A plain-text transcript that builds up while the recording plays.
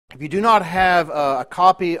If you do not have a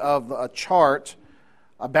copy of a chart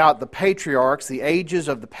about the patriarchs, the ages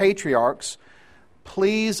of the patriarchs,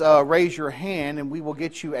 please raise your hand and we will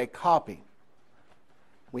get you a copy.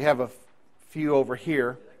 We have a few over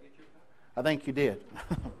here. I think you did.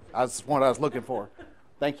 That's what I was looking for.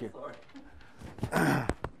 Thank you.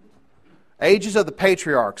 Ages of the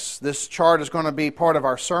Patriarchs. This chart is going to be part of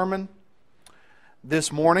our sermon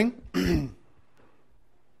this morning.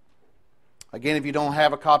 Again, if you don't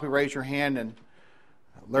have a copy, raise your hand and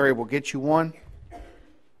Larry will get you one.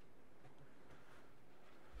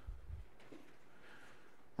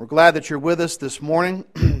 We're glad that you're with us this morning.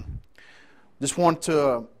 Just want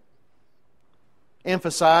to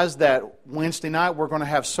emphasize that Wednesday night we're going to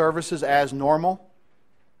have services as normal.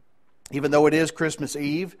 Even though it is Christmas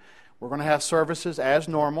Eve, we're going to have services as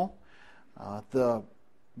normal. The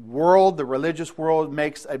religious world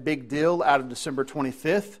makes a big deal out of December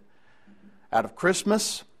 25th, out of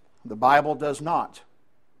Christmas. The Bible does not.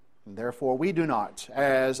 And therefore, we do not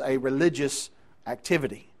as a religious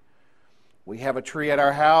activity. We have a tree at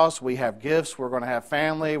our house. We have gifts. We're going to have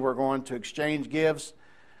family. We're going to exchange gifts.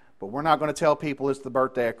 But we're not going to tell people it's the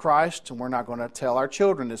birthday of Christ. And we're not going to tell our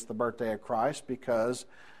children it's the birthday of Christ because,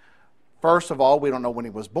 first of all, we don't know when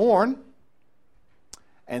He was born.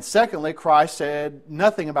 And secondly, Christ said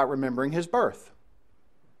nothing about remembering His birth.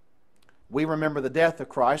 We remember the death of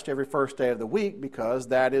Christ every first day of the week because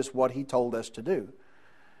that is what He told us to do.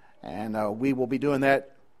 And we will be doing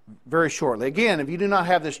that very shortly. Again, if you do not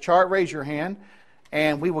have this chart, raise your hand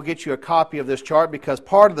and we will get you a copy of this chart because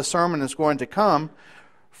part of the sermon is going to come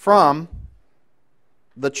from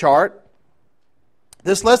the chart.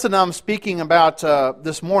 This lesson I'm speaking about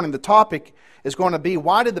this morning, the topic is going to be,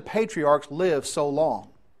 why did the patriarchs live so long?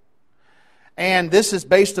 And this is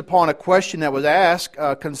based upon a question that was asked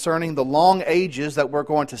concerning the long ages that we're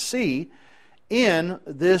going to see in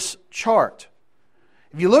this chart.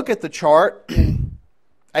 If you look at the chart,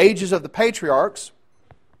 ages of the patriarchs,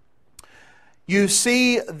 you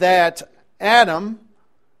see that Adam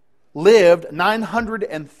lived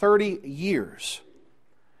 930 years.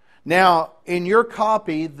 Now, in your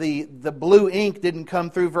copy, the blue ink didn't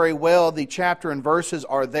come through very well. The chapter and verses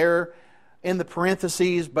are there in the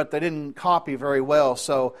parentheses, but they didn't copy very well.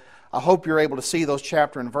 So I hope you're able to see those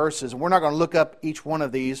chapter and verses. And we're not going to look up each one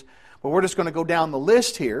of these, but we're just going to go down the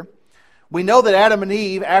list here. We know that Adam and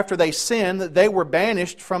Eve, after they sinned, they were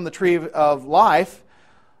banished from the tree of life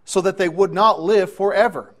so that they would not live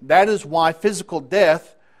forever. That is why physical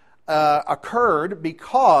death occurred,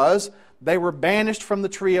 because they were banished from the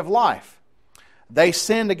tree of life. They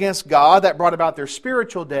sinned against God. That brought about their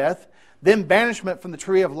spiritual death. Then banishment from the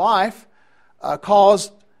tree of life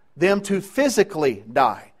caused them to physically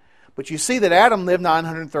die. But you see that Adam lived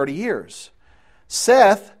 930 years.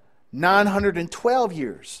 Seth, 912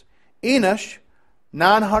 years. Enosh,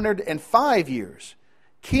 905 years.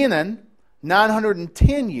 Kenan,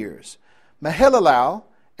 910 years. Mahalalel,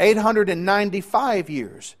 895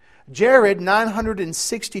 years. Jared,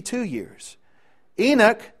 962 years.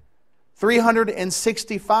 Enoch,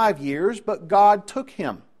 365 years, but God took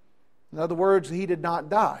him. In other words, he did not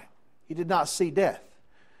die. He did not see death.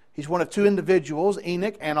 He's one of two individuals,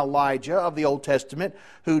 Enoch and Elijah of the Old Testament,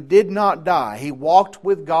 who did not die. He walked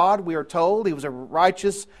with God, we are told. He was a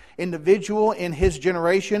righteous individual in his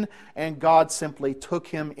generation, and God simply took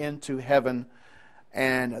him into heaven.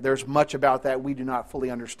 And there's much about that we do not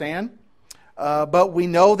fully understand. But we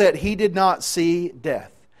know that he did not see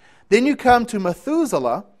death. Then you come to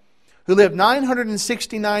Methuselah, who lived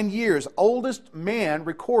 969 years, oldest man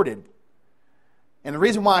recorded. And the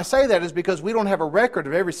reason why I say that is because we don't have a record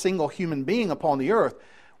of every single human being upon the earth.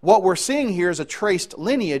 What we're seeing here is a traced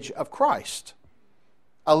lineage of Christ.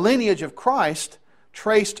 A lineage of Christ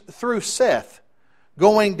traced through Seth,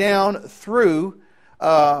 going down through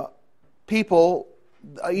people,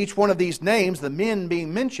 each one of these names, the men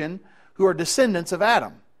being mentioned, who are descendants of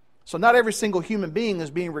Adam. So not every single human being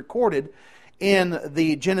is being recorded in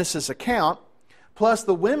the Genesis account. Plus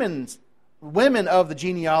the women of the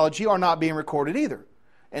genealogy are not being recorded either.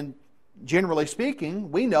 And generally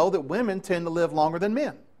speaking, we know that women tend to live longer than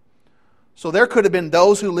men. So there could have been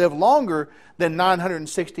those who lived longer than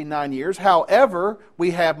 969 years. However,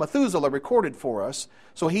 we have Methuselah recorded for us.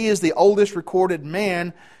 So he is the oldest recorded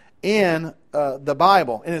man in the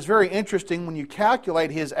Bible. And it's very interesting when you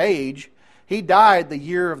calculate his age. He died the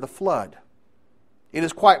year of the flood. It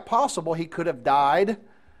is quite possible he could have died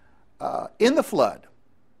in the flood.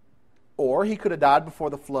 Or he could have died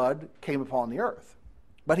before the flood came upon the earth.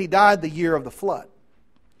 But he died the year of the flood.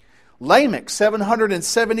 Lamech,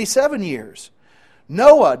 777 years.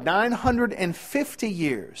 Noah, 950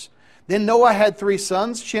 years. Then Noah had 3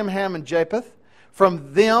 sons, Shem, Ham, and Japheth.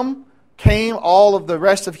 From them came all of the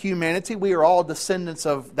rest of humanity. We are all descendants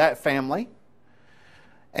of that family.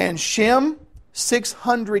 And Shem,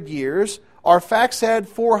 600 years. Arphaxad,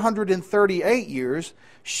 438 years.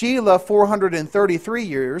 Shelah, 433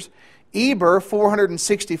 years. Eber,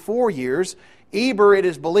 464 years. Eber, it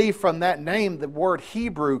is believed from that name the word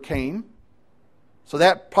Hebrew came. So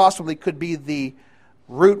that possibly could be the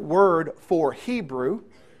root word for Hebrew.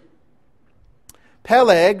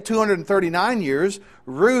 Peleg, 239 years.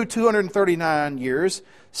 Ru, 239 years.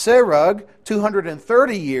 Serug,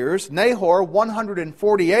 230 years. Nahor,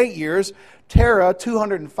 148 years. Terah,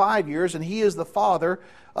 205 years. And he is the father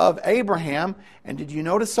of Abraham. And did you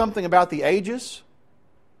notice something about the ages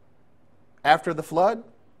after the flood?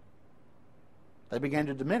 They began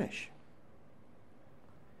to diminish.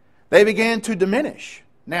 They began to diminish.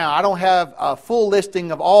 Now, I don't have a full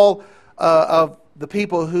listing of all of the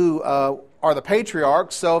people who are the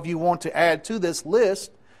patriarchs, so if you want to add to this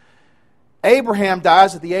list, Abraham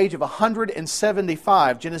dies at the age of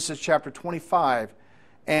 175, Genesis chapter 25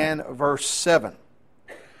 and verse 7.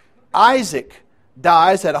 Isaac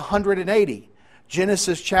dies at 180,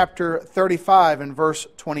 Genesis chapter 35 and verse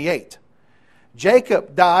 28.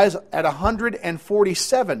 Jacob dies at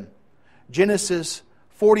 147, Genesis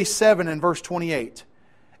 47 and verse 28.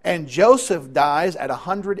 And Joseph dies at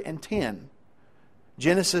 110,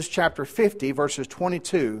 Genesis chapter 50, verses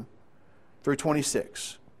 22 through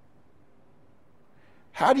 26.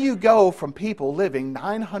 How do you go from people living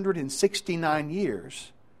 969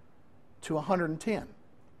 years to 110?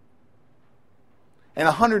 And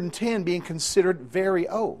 110 being considered very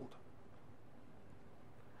old.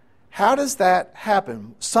 How does that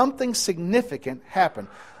happen? Something significant happened.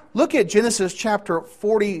 Look at Genesis chapter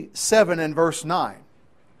 47 and verse 9.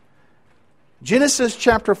 Genesis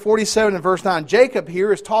chapter 47 and verse 9. Jacob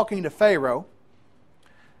here is talking to Pharaoh.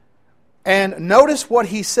 And notice what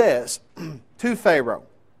he says to Pharaoh.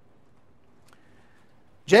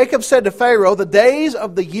 Jacob said to Pharaoh, "The days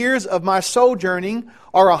of the years of my sojourning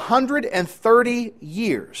are 130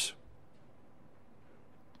 years.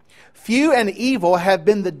 Few and evil have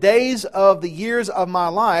been the days of the years of my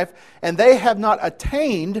life, and they have not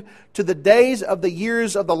attained to the days of the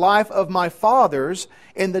years of the life of my fathers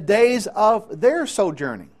in the days of their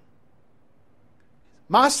sojourning."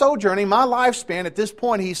 My sojourning, my lifespan at this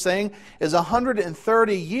point, he's saying, is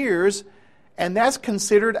 130 years, and that's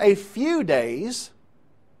considered a few days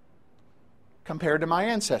compared to my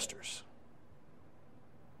ancestors.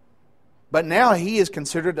 But now he is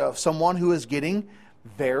considered someone who is getting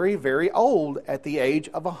very, very old at the age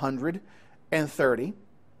of 130.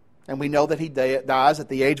 And we know that he dies at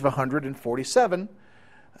the age of 147,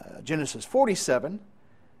 Genesis 47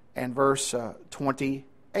 and verse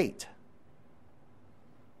 28.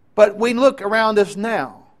 But we look around us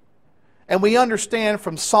now, and we understand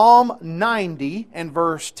from Psalm 90 and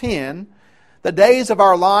verse 10, the days of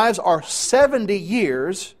our lives are 70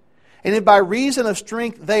 years, and if by reason of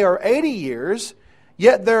strength they are 80 years,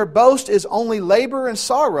 yet their boast is only labor and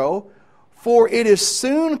sorrow, for it is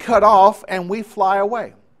soon cut off and we fly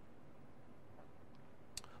away.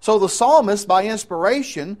 So the psalmist, by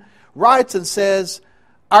inspiration, writes and says,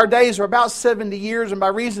 our days are about 70 years, and by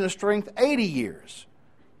reason of strength, 80 years.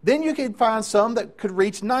 Then you can find some that could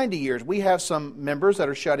reach 90 years. We have some members that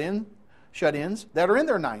are shut-ins that are in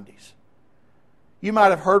their 90s. You might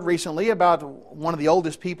have heard recently about one of the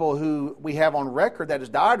oldest people who we have on record that has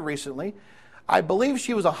died recently. I believe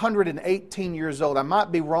she was 118 years old. I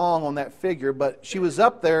might be wrong on that figure, but she was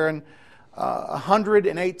up there and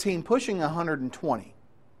 118, pushing 120.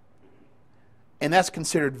 And that's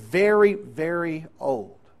considered very, very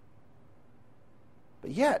old.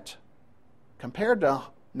 But yet, compared to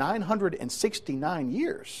 969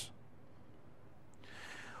 years,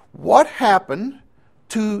 what happened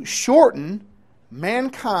to shorten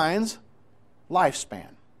mankind's lifespan?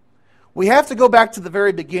 We have to go back to the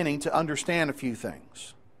very beginning to understand a few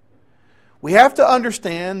things. We have to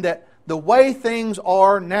understand that the way things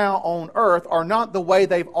are now on earth are not the way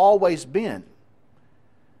they've always been.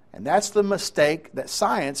 And that's the mistake that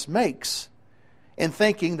science makes in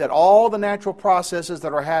thinking that all the natural processes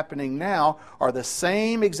that are happening now are the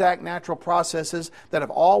same exact natural processes that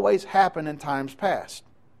have always happened in times past.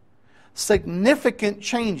 Significant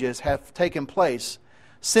changes have taken place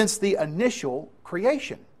since the initial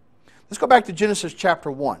creation. Let's go back to Genesis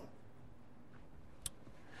chapter 1.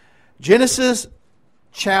 Genesis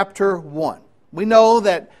chapter 1. We know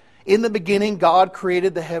that in the beginning God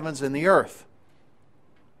created the heavens and the earth.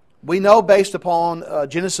 We know based upon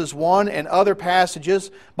Genesis 1 and other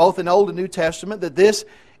passages, both in Old and New Testament, that this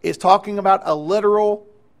is talking about a literal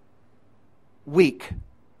week.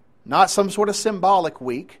 Not some sort of symbolic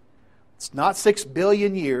week. It's not 6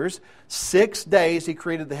 billion years. 6 days He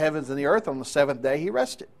created the heavens and the earth. On the seventh day He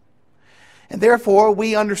rested. And therefore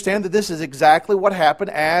we understand that this is exactly what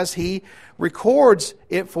happened as He records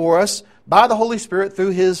it for us by the Holy Spirit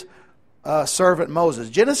through His servant Moses.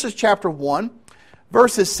 Genesis chapter 1,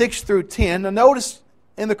 verses 6 through 10. Now notice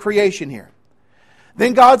in the creation here.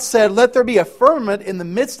 Then God said, "Let there be a firmament in the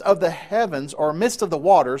midst of the heavens," or midst of the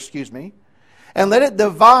waters, "and let it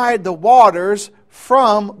divide the waters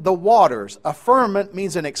from the waters." A firmament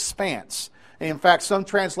means an expanse. And in fact, some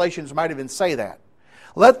translations might even say that.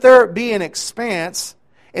 Let there be an expanse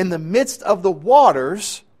in the midst of the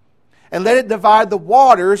waters, and let it divide the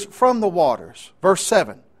waters from the waters. Verse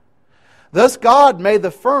 7. Thus God made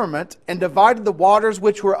the firmament and divided the waters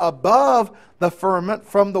which were above the firmament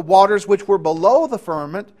from the waters which were below the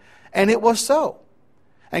firmament, and it was so.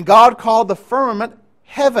 And God called the firmament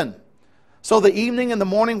heaven. So the evening and the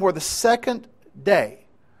morning were the second day.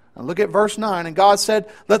 Now look at verse 9. And God said,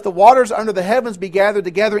 "Let the waters under the heavens be gathered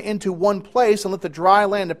together into one place, and let the dry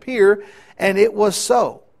land appear." And it was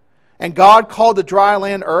so. And God called the dry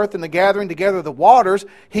land earth, and the gathering together of the waters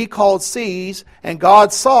He called seas, and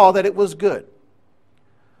God saw that it was good.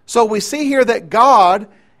 So we see here that God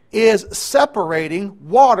is separating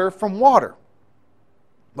water from water.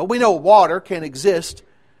 But we know water can exist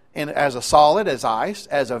as a solid, as ice,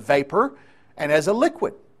 as a vapor, and as a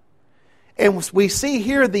liquid. And we see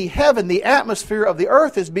here the heaven, the atmosphere of the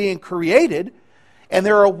earth is being created, and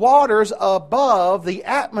there are waters above the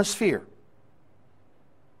atmosphere.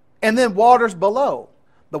 And then waters below.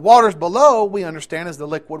 The waters below, we understand, is the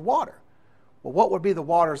liquid water. Well, what would be the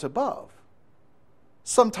waters above?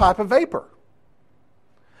 Some type of vapor.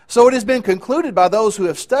 So it has been concluded by those who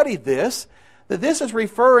have studied this, that this is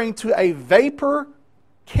referring to a vapor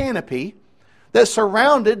canopy that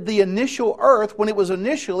surrounded the initial earth when it was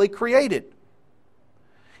initially created.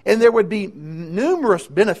 And there would be numerous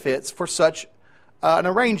benefits for such an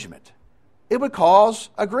arrangement. It would cause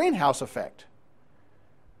a greenhouse effect.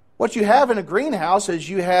 What you have in a greenhouse is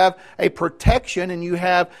you have a protection, and you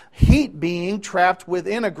have heat being trapped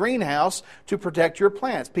within a greenhouse to protect your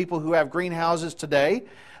plants. People who have greenhouses today,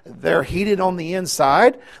 they're heated on the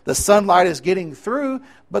inside. The sunlight is getting through,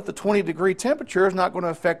 but the 20-degree temperature is not going to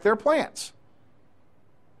affect their plants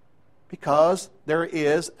because there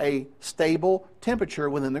is a stable temperature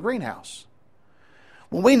within the greenhouse.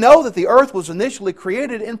 Well, we know that the earth was initially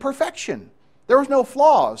created in perfection. There was no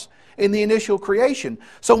flaws in the initial creation.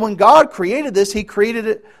 So when God created this, He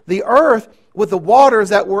created the earth with the waters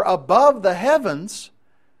that were above the heavens.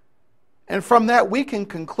 And from that we can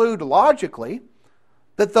conclude logically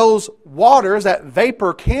that those waters, that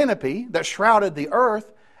vapor canopy that shrouded the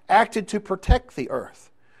earth, acted to protect the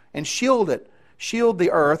earth and shield the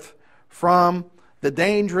earth from the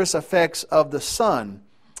dangerous effects of the sun.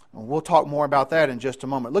 And we'll talk more about that in just a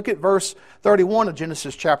moment. Look at verse 31 of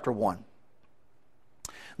Genesis chapter 1.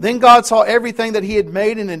 Then God saw everything that He had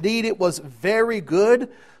made, and indeed it was very good.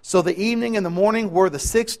 So the evening and the morning were the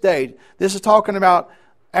sixth day. This is talking about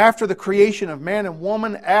after the creation of man and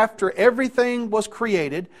woman, after everything was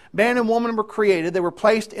created, man and woman were created, they were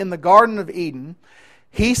placed in the Garden of Eden.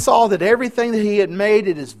 He saw that everything that He had made,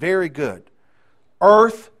 it is very good.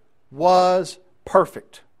 Earth was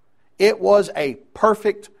perfect. It was a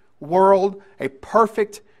perfect world, a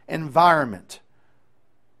perfect environment.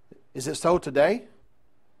 Is it so today?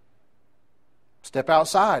 Step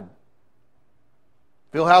outside.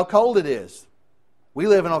 Feel how cold it is. We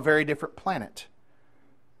live on a very different planet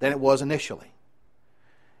than it was initially.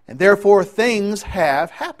 And therefore, things have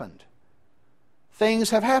happened. Things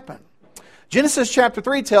have happened. Genesis chapter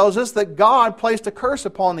 3 tells us that God placed a curse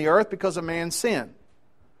upon the earth because of man's sin.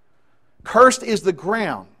 Cursed is the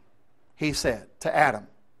ground, He said to Adam.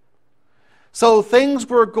 So things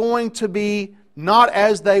were going to be not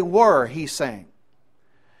as they were, He's saying.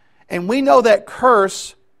 And we know that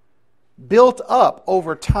curse built up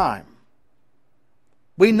over time.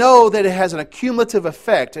 We know that it has an accumulative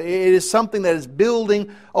effect. It is something that is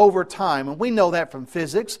building over time. And we know that from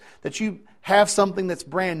physics, that you have something that's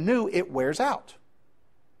brand new, it wears out.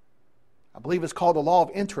 I believe it's called the law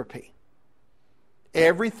of entropy.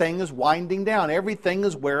 Everything is winding down. Everything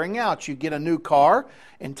is wearing out. You get a new car,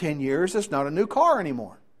 in 10 years it's not a new car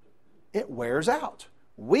anymore. It wears out.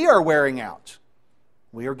 We are wearing out.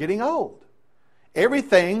 We are getting old.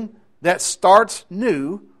 Everything that starts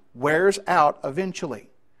new wears out eventually.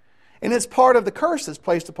 And it's part of the curse that's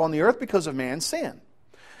placed upon the earth because of man's sin.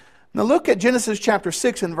 Now look at Genesis chapter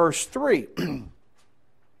 6 and verse 3.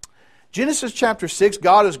 Genesis chapter 6,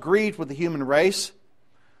 God is grieved with the human race.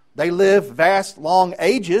 They live vast, long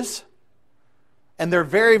ages. And they're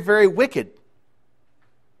very, very wicked.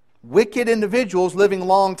 Wicked individuals living a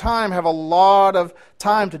long time have a lot of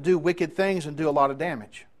time to do wicked things and do a lot of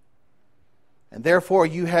damage. And therefore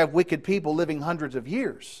you have wicked people living hundreds of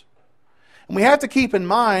years. And we have to keep in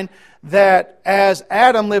mind that as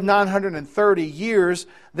Adam lived 930 years,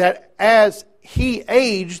 that as he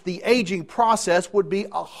aged, the aging process would be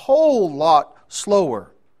a whole lot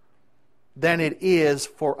slower than it is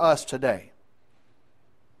for us today.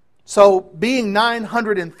 So being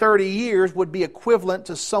 930 years would be equivalent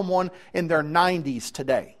to someone in their 90s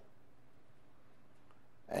today.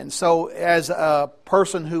 And so as a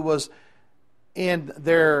person who was in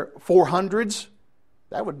their 400s,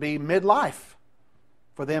 that would be midlife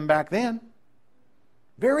for them back then.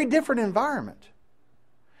 Very different environment.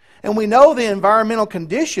 And we know the environmental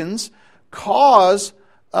conditions cause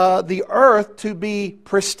the earth to be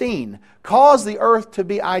pristine, cause the earth to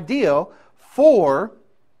be ideal for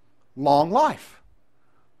long life,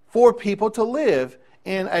 for people to live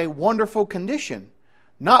in a wonderful condition.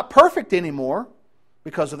 Not perfect anymore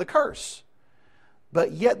because of the curse,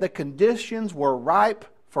 but yet the conditions were ripe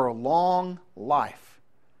for a long life.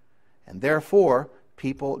 And therefore,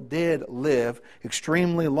 people did live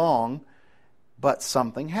extremely long, but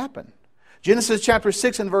something happened. Genesis chapter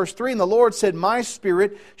 6 and verse 3, and the Lord said, My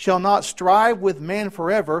spirit shall not strive with man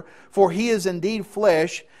forever, for he is indeed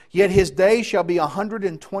flesh, yet his days shall be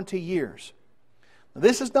 120 years. Now,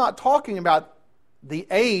 this is not talking about the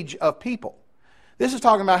age of people. This is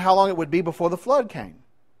talking about how long it would be before the flood came.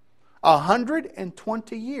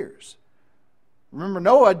 120 years. Remember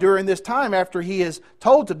Noah during this time, after he is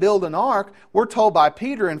told to build an ark, we're told by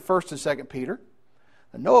Peter in 1st and 2nd Peter,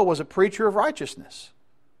 that Noah was a preacher of righteousness.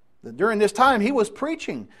 That during this time he was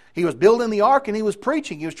preaching. He was building the ark and he was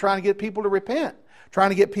preaching. He was trying to get people to repent, trying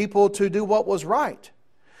to get people to do what was right.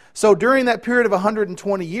 So during that period of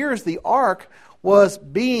 120 years, the ark was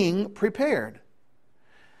being prepared.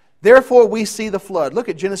 Therefore, we see the flood. Look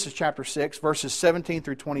at Genesis chapter 6, verses 17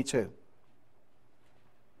 through 22.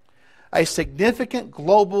 A significant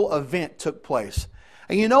global event took place.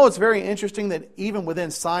 And you know, it's very interesting that even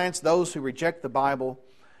within science, those who reject the Bible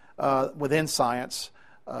within science,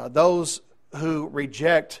 those who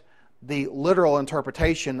reject the literal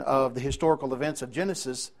interpretation of the historical events of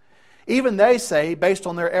Genesis, even they say, based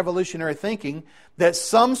on their evolutionary thinking, that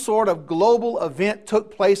some sort of global event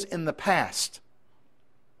took place in the past.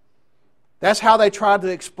 That's how they tried to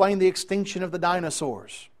explain the extinction of the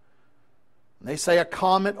dinosaurs. They say a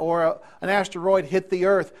comet or an asteroid hit the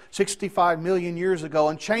earth 65 million years ago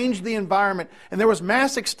and changed the environment, and there was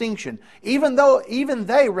mass extinction, even though even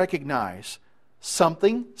they recognize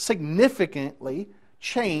something significantly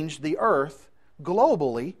changed the earth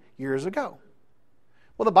globally years ago.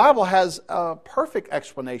 Well, the Bible has a perfect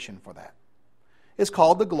explanation for that. It's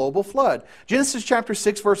called the global flood. Genesis chapter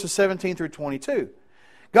 6, verses 17 through 22.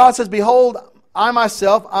 God says, Behold, I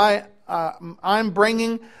myself, I'm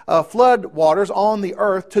bringing flood waters on the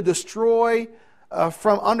earth to destroy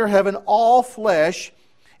from under heaven all flesh,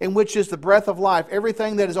 in which is the breath of life.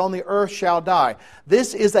 Everything that is on the earth shall die.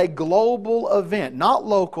 This is a global event, not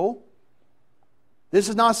local. This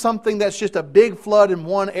is not something that's just a big flood in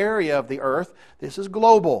one area of the earth. This is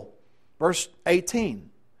global. Verse 18.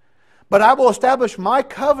 But I will establish my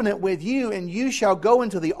covenant with you, and you shall go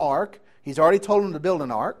into the ark. He's already told them to build an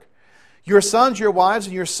ark. Your sons, your wives,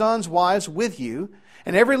 and your sons' wives with you.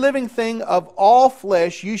 And every living thing of all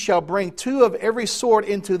flesh you shall bring 2 of every sort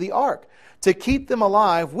into the ark. To keep them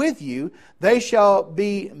alive with you, they shall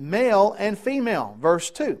be male and female. Verse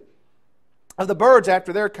 2. Of the birds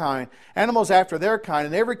after their kind, animals after their kind,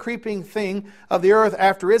 and every creeping thing of the earth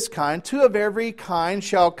after its kind, 2 of every kind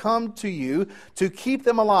shall come to you to keep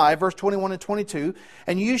them alive. Verse 21 and 22.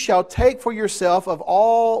 And you shall take for yourself of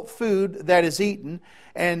all food that is eaten,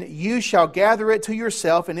 and you shall gather it to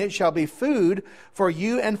yourself, and it shall be food for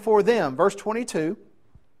you and for them. Verse 22.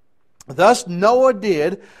 Thus Noah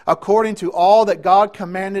did according to all that God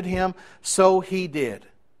commanded him, so he did.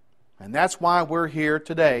 And that's why we're here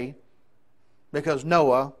today, because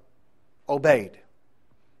Noah obeyed.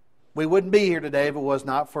 We wouldn't be here today if it was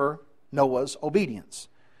not for Noah's obedience.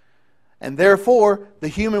 And therefore, the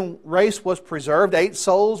human race was preserved. 8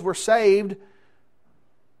 souls were saved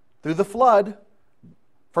through the flood.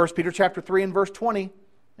 1 Peter chapter 3 and verse 20.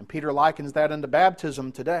 And Peter likens that unto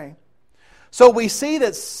baptism today. So we see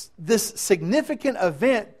that this significant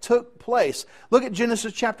event took place. Look at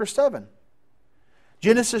Genesis chapter 7.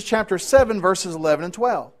 Genesis chapter 7 verses 11 and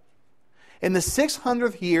 12. In the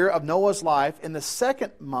 600th year of Noah's life, in the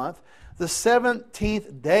 2nd month, the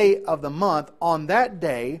 17th day of the month, on that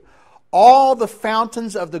day, all the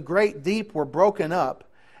fountains of the great deep were broken up,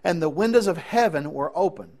 and the windows of heaven were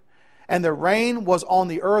open, and the rain was on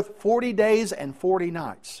the earth 40 days and 40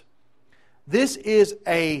 nights. This is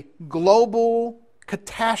a global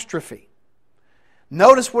catastrophe.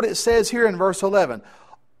 Notice what it says here in verse 11.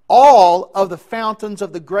 All of the fountains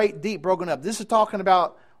of the great deep broken up. This is talking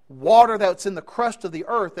about water that's in the crust of the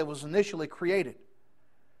earth that was initially created.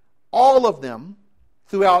 All of them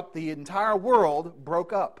throughout the entire world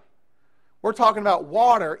broke up. We're talking about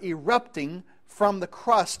water erupting from the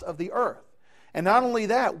crust of the earth. And not only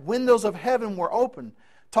that, windows of heaven were open,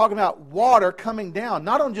 talking about water coming down,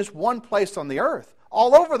 not on just one place on the earth,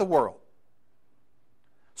 all over the world.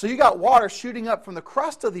 So you got water shooting up from the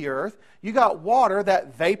crust of the earth. You got water,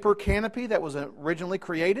 that vapor canopy that was originally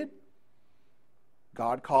created.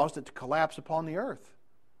 God caused it to collapse upon the earth.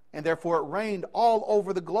 And therefore it rained all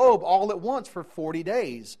over the globe all at once for 40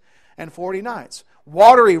 days and 40 nights.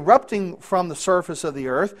 Water erupting from the surface of the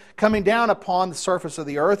earth, coming down upon the surface of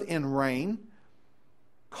the earth in rain,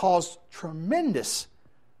 caused tremendous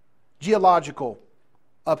geological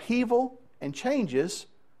upheaval and changes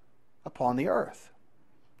upon the earth.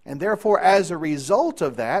 And therefore, as a result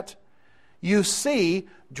of that, you see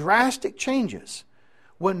drastic changes.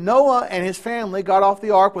 When Noah and his family got off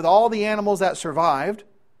the ark with all the animals that survived,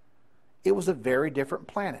 it was a very different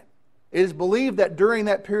planet. It is believed that during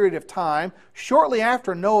that period of time, shortly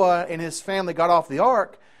after Noah and his family got off the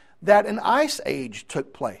ark, that an ice age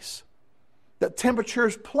took place. That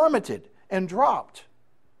temperatures plummeted and dropped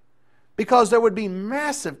because there would be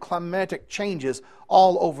massive climatic changes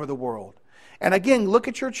all over the world. And again, look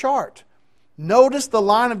at your chart. Notice the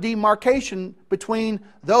line of demarcation between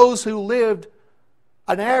those who lived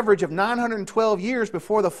an average of 912 years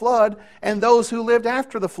before the flood and those who lived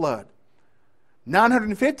after the flood.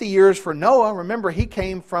 950 years for Noah. Remember, he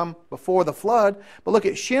came from before the flood. But look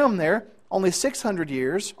at Shem there, only 600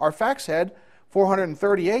 years. Arphaxad,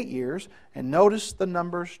 438 years. And notice the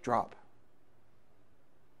numbers drop.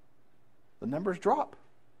 The numbers drop.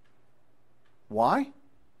 Why?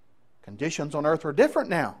 Conditions on earth are different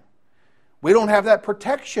now. We don't have that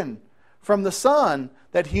protection from the sun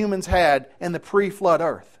that humans had in the pre-flood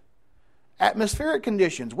earth. Atmospheric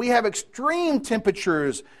conditions. We have extreme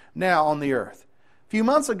temperatures now on the earth. A few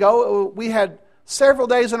months ago, we had several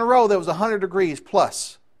days in a row that was 100 degrees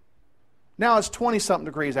plus. Now it's 20-something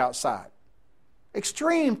degrees outside.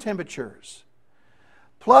 Extreme temperatures.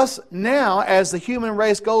 Plus, now, as the human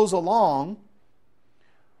race goes along,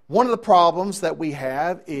 one of the problems that we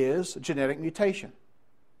have is genetic mutation.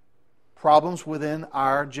 Problems within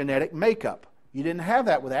our genetic makeup. You didn't have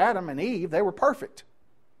that with Adam and Eve. They were perfect.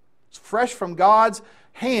 It's fresh from God's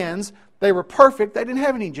hands. They were perfect. They didn't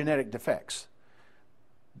have any genetic defects.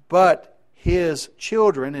 But his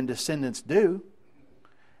children and descendants do.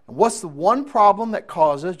 And what's the one problem that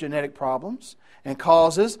causes genetic problems and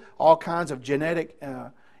causes all kinds of genetic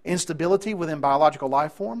instability within biological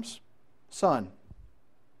life forms? Sun.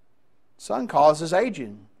 Sun causes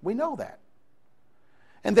aging. We know that.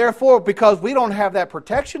 And therefore, because we don't have that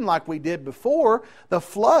protection like we did before the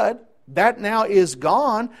flood, that now is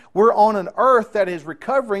gone. We're on an earth that is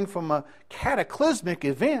recovering from a cataclysmic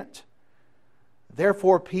event.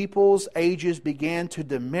 Therefore, people's ages began to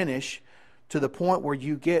diminish to the point where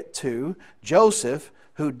you get to Joseph,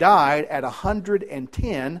 who died at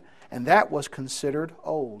 110, and that was considered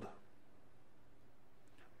old.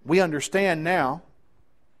 We understand now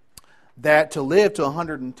that to live to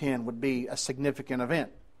 110 would be a significant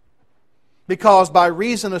event. Because by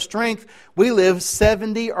reason of strength, we live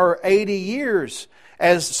 70 or 80 years,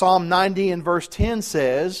 as Psalm 90 and verse 10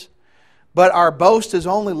 says, but our boast is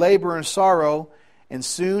only labor and sorrow, and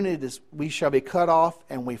soon we shall be cut off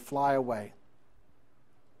and we fly away.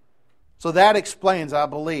 So that explains, I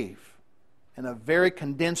believe, in a very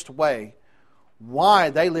condensed way, why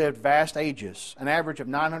they lived vast ages, an average of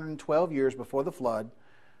 912 years before the flood.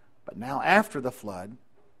 But now after the flood,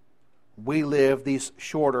 we live these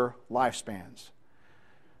shorter lifespans.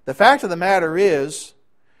 The fact of the matter is,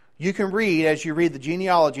 you can read, as you read the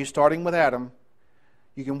genealogy starting with Adam,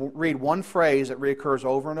 you can read one phrase that reoccurs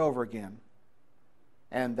over and over again.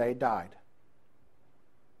 And they died.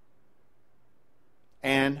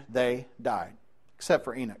 And they died. Except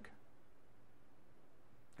for Enoch.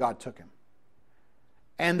 God took him.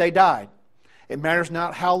 And they died. It matters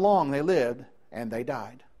not how long they lived, and they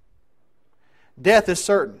died. Death is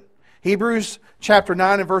certain. Hebrews chapter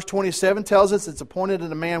 9 and verse 27 tells us it's appointed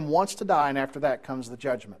that a man wants to die, and after that comes the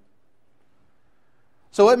judgment.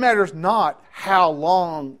 So it matters not how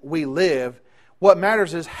long we live. What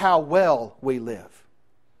matters is how well we live.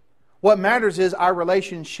 What matters is our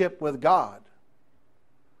relationship with God.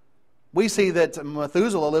 We see that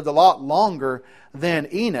Methuselah lived a lot longer than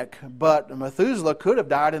Enoch, but Methuselah could have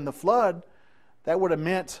died in the flood. That would have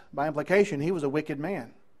meant, by implication, he was a wicked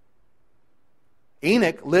man.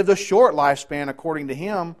 Enoch lived a short lifespan according to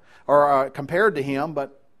him, or compared to him,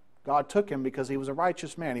 but God took him because he was a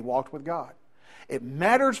righteous man. He walked with God. It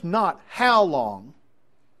matters not how long,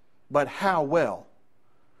 but how well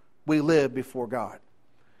we live before God.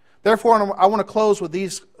 Therefore, I want to close with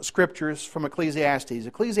these scriptures from Ecclesiastes.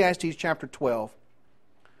 Ecclesiastes chapter 12,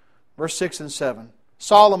 verse 6 and 7.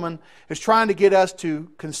 Solomon is trying to get us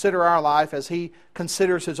to consider our life as he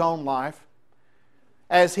considers his own life,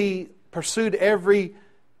 as he pursued every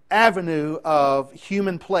avenue of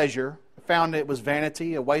human pleasure, found it was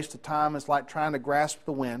vanity, a waste of time. It's like trying to grasp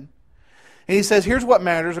the wind. And he says, here's what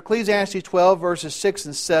matters. Ecclesiastes 12, verses 6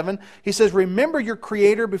 and 7. He says, remember your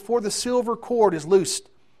Creator before the silver cord is loosed,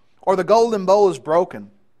 or the golden bowl is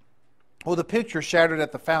broken, or the pitcher shattered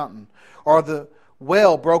at the fountain, or the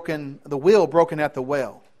wheel broken at the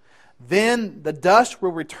well. Then the dust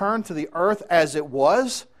will return to the earth as it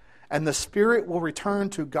was, and the spirit will return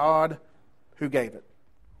to God who gave it.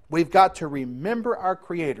 We've got to remember our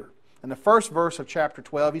Creator. In the first verse of chapter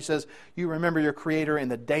 12, he says, you remember your Creator in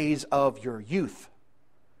the days of your youth.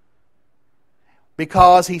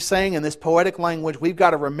 Because he's saying in this poetic language, we've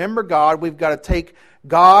got to remember God, we've got to take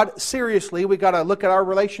God seriously, we've got to look at our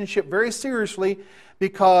relationship very seriously,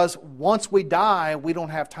 because once we die, we don't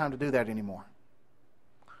have time to do that anymore.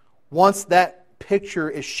 Once that pitcher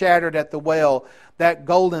is shattered at the well, that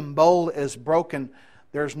golden bowl is broken,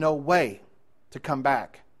 there's no way to come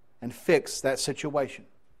back and fix that situation.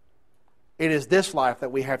 It is this life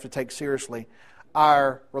that we have to take seriously,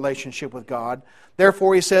 our relationship with God.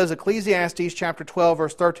 Therefore, he says, Ecclesiastes chapter 12,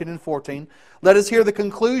 verse 13 and 14, let us hear the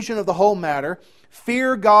conclusion of the whole matter.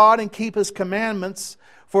 Fear God and keep His commandments,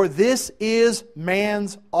 for this is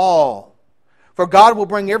man's all. For God will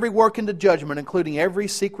bring every work into judgment, including every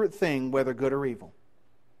secret thing, whether good or evil.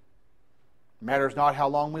 It matters not how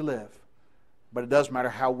long we live, but it does matter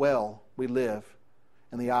how well we live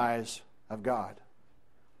in the eyes of God.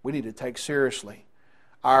 We need to take seriously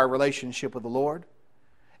our relationship with the Lord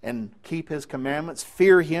and keep His commandments,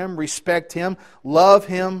 fear Him, respect Him, love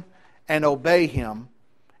Him, and obey Him.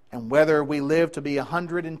 And whether we live to be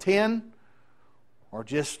 110 or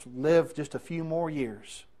just live just a few more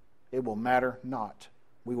years, it will matter not.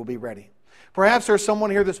 We will be ready. Perhaps there's someone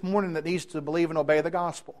here this morning that needs to believe and obey the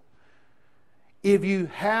gospel. If you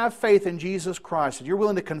have faith in Jesus Christ, if you're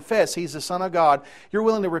willing to confess He's the Son of God, you're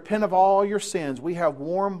willing to repent of all your sins, we have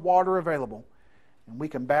warm water available, and we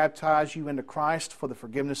can baptize you into Christ for the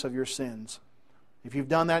forgiveness of your sins. If you've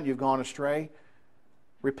done that and you've gone astray,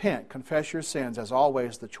 repent, confess your sins. As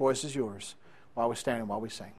always, the choice is yours. While we stand and while we sing.